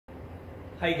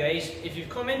Hi guys, if you've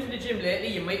come into the gym lately,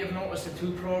 you might have noticed the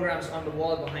two programs on the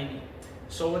wall behind me.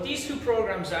 So what these two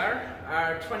programs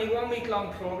are 21-week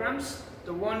long programs.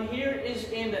 The one here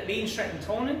is aimed at lean, strength and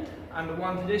toning, and the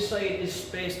one to this side is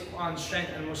based on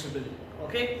strength and muscle building.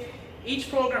 Okay? Each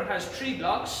program has 3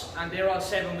 blocks and they're all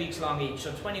 7 weeks long each,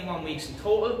 so 21 weeks in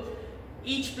total.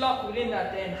 Each block within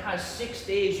that then has 6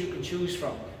 days you can choose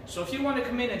from. So if you want to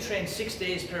come in and train 6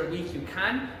 days per week, you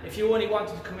can. If you only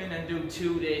wanted to come in and do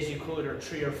 2 days, you could, or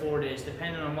 3 or 4 days,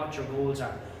 depending on what your goals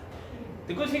are.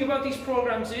 The good thing about these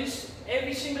programs is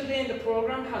every single day in the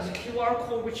program has a QR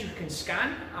code which you can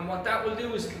scan, and what that will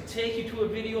do is it will take you to a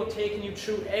video taking you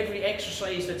through every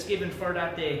exercise that's given for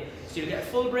that day. So you'll get a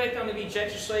full breakdown of each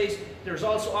exercise. There's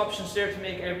also options there to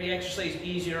make every exercise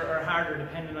easier or harder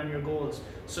depending on your goals.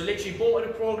 So literally both of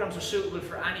the programs are suitable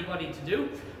for anybody to do,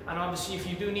 and obviously if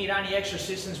you do need any extra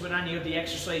assistance with any of the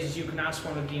exercises, you can ask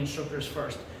one of the instructors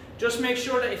first. Just make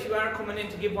sure that if you are coming in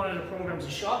to give one of the programs a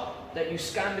shot, that you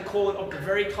scan the code up the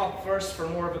very top first for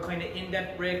more of a kind of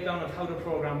in-depth breakdown of how the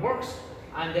program works,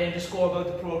 and then just go about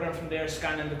the program from there,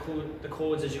 scanning the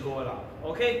codes as you go along.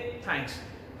 Okay? Thanks.